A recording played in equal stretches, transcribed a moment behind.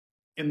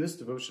In this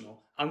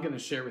devotional, I'm going to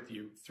share with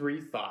you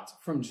 3 thoughts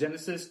from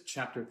Genesis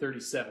chapter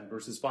 37,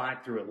 verses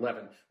 5 through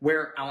 11,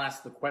 where I'll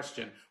ask the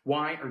question,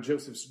 why are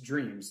Joseph's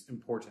dreams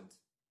important?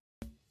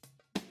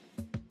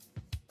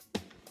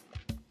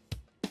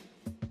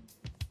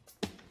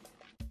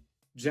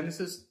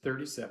 Genesis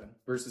 37,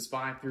 verses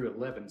 5 through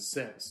 11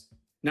 says,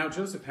 "Now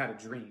Joseph had a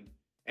dream,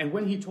 and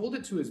when he told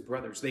it to his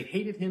brothers, they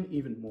hated him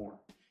even more.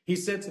 He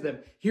said to them,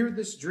 'Hear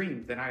this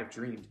dream that I have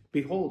dreamed.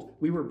 Behold,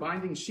 we were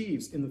binding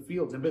sheaves in the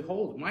fields, and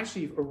behold, my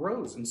sheaf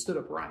arose and stood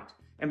upright.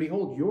 And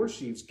behold, your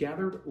sheaves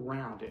gathered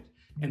around it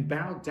and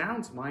bowed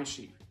down to my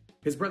sheaf.'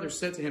 His brothers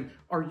said to him,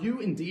 'Are you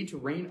indeed to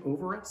reign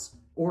over us?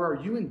 Or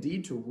are you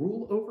indeed to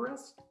rule over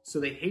us?' So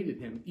they hated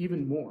him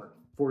even more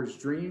for his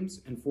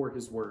dreams and for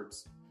his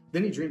words.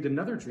 Then he dreamed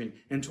another dream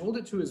and told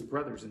it to his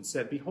brothers and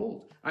said,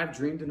 'Behold, I have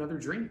dreamed another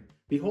dream.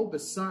 Behold, the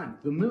sun,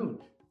 the moon,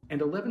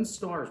 and 11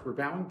 stars were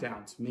bowing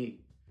down to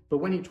me.' But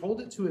when he told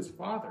it to his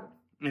father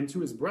and to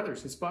his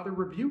brothers, his father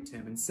rebuked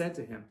him and said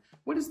to him,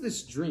 'What is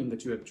this dream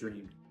that you have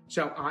dreamed?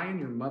 Shall I and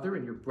your mother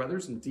and your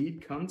brothers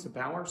indeed come to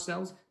bow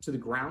ourselves to the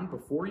ground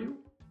before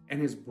you?'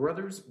 And his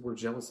brothers were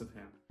jealous of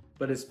him,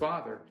 but his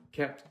father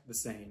kept the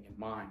saying in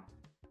mind."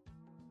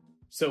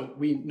 So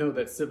we know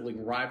that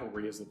sibling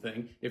rivalry is a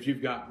thing. If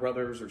you've got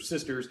brothers or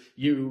sisters,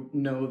 you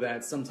know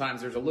that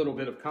sometimes there's a little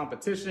bit of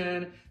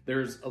competition,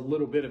 there's a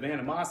little bit of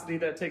animosity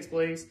that takes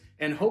place,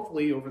 and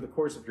hopefully over the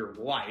course of your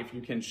life,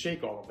 you can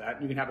shake all of that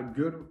and you can have a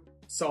good,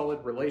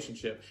 solid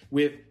relationship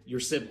with your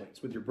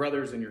siblings, with your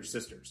brothers and your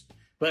sisters.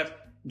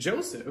 But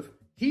Joseph,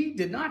 he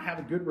did not have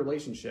a good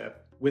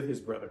relationship with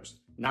his brothers,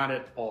 not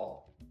at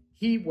all.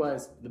 He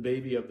was the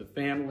baby of the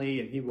family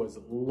and he was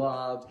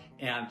loved,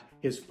 and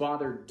his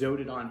father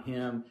doted on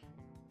him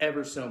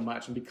ever so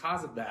much. And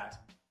because of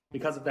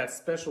that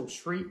special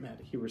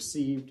treatment he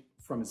received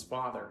from his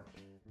father,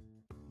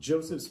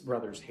 Joseph's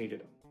brothers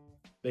hated him.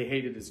 They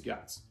hated his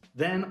guts.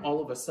 Then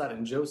all of a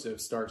sudden,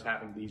 Joseph starts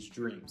having these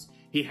dreams.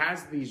 He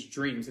has these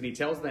dreams and he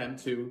tells them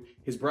to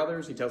his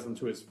brothers, he tells them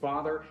to his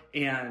father,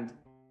 and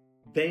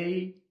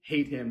they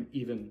hate him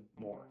even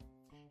more.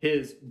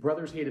 His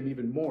brothers hate him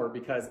even more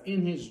because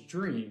in his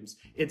dreams,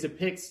 it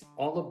depicts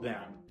all of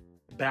them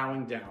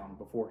bowing down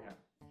before him.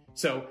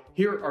 So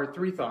here are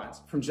 3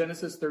 thoughts from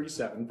Genesis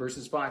 37,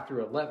 verses 5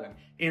 through 11,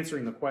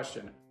 answering the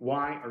question,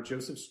 why are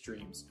Joseph's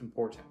dreams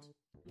important?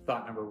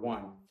 Thought number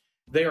 1,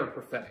 they are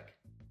prophetic.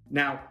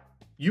 Now,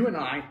 you and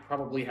I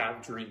probably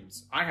have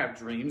dreams. I have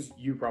dreams.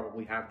 You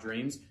probably have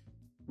dreams.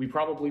 We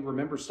probably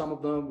remember some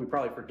of them. We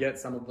probably forget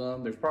some of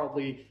them. There's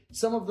probably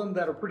some of them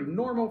that are pretty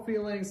normal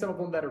feeling, some of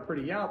them that are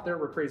pretty out there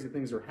where crazy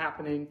things are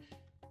happening.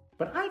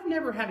 But I've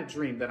never had a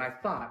dream that I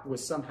thought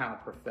was somehow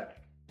prophetic.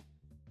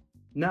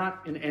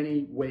 Not in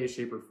any way,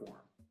 shape, or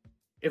form.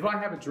 If I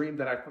have a dream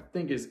that I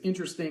think is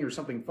interesting or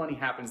something funny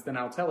happens, then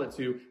I'll tell it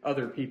to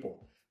other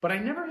people. But I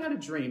never had a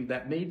dream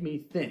that made me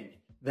think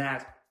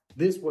that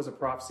this was a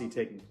prophecy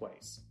taking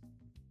place.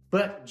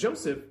 But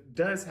Joseph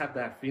does have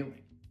that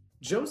feeling.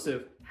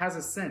 Joseph has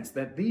a sense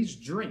that these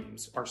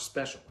dreams are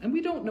special. And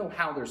we don't know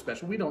how they're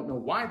special. We don't know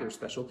why they're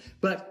special,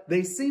 but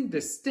they seem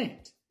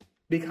distinct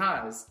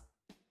because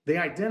they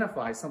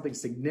identify something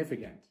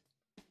significant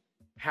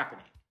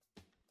happening.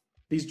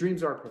 These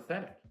dreams are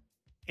prophetic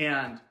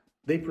and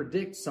they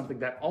predict something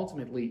that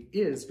ultimately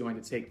is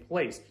going to take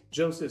place.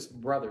 Joseph's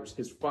brothers,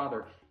 his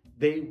father,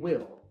 they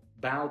will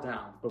bow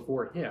down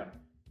before him,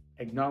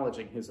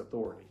 acknowledging his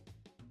authority.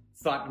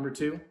 Thought number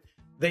 2,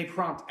 they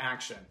prompt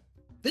action.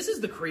 This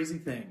is the crazy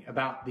thing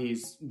about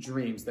these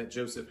dreams that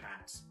Joseph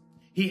has.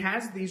 He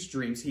has these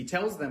dreams, he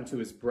tells them to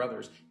his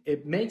brothers.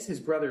 It makes his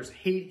brothers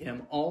hate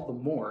him all the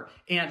more,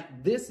 and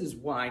this is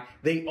why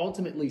they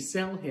ultimately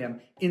sell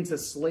him into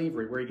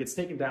slavery, where he gets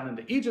taken down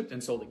into Egypt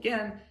and sold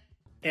again,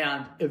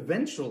 and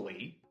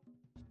eventually,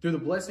 through the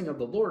blessing of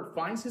the Lord,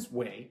 finds his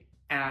way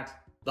at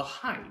the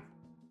height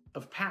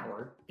of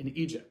power in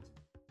Egypt.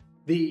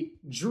 The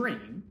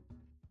dream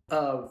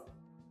of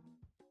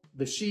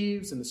the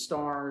sheaves and the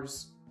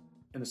stars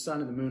and the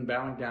sun and the moon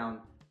bowing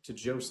down to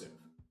Joseph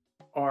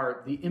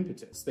are the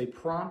impetus. They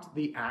prompt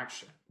the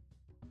action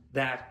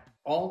that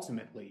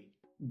ultimately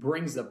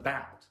brings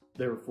about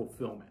their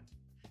fulfillment.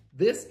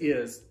 This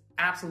is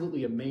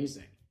absolutely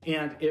amazing,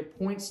 and it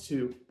points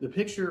to the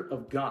picture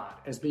of God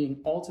as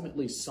being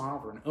ultimately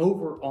sovereign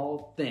over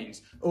all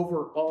things,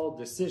 over all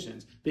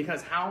decisions,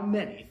 because how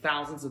many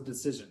thousands of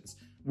decisions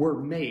were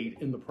made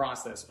in the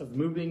process of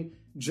moving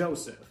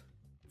Joseph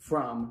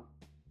from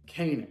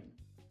Canaan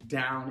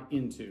down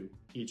into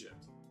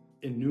Egypt?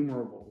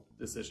 Innumerable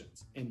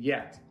decisions, and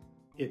yet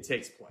it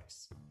takes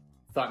place.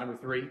 Thought number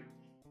 3,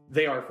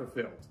 they are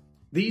fulfilled.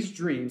 These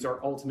dreams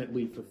are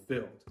ultimately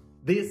fulfilled.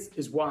 This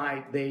is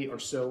why they are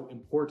so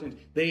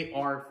important. They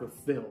are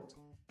fulfilled.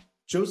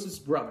 Joseph's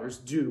brothers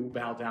do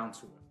bow down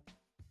to him.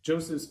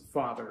 Joseph's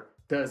father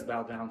does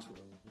bow down to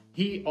him.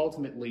 He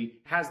ultimately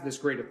has this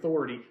great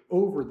authority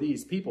over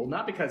these people,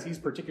 not because he's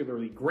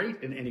particularly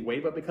great in any way,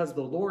 but because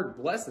the Lord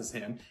blesses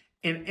him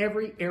in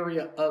every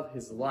area of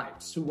his life,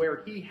 to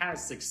where he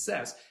has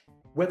success,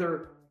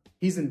 whether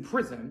he's in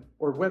prison,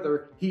 or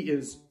whether he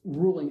is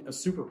ruling a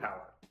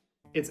superpower.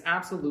 It's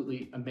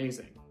absolutely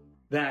amazing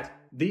that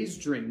these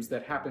dreams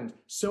that happened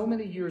so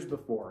many years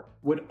before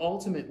would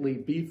ultimately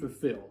be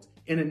fulfilled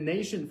in a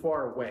nation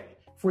far away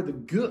for the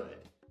good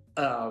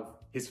of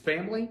his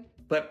family,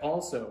 but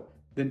also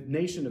the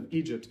nation of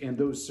Egypt and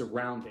those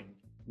surrounding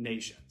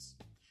nations.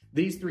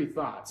 These three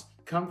thoughts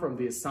come from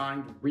the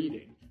assigned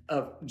reading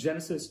of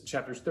Genesis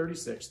chapters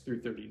 36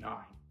 through 39.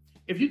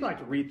 If you'd like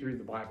to read through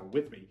the Bible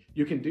with me,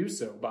 you can do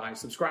so by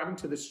subscribing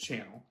to this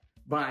channel,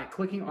 by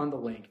clicking on the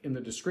link in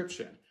the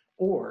description,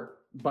 or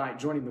by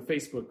joining the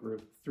Facebook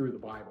group Through the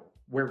Bible,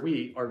 where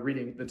we are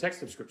reading the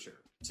text of Scripture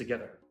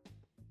together.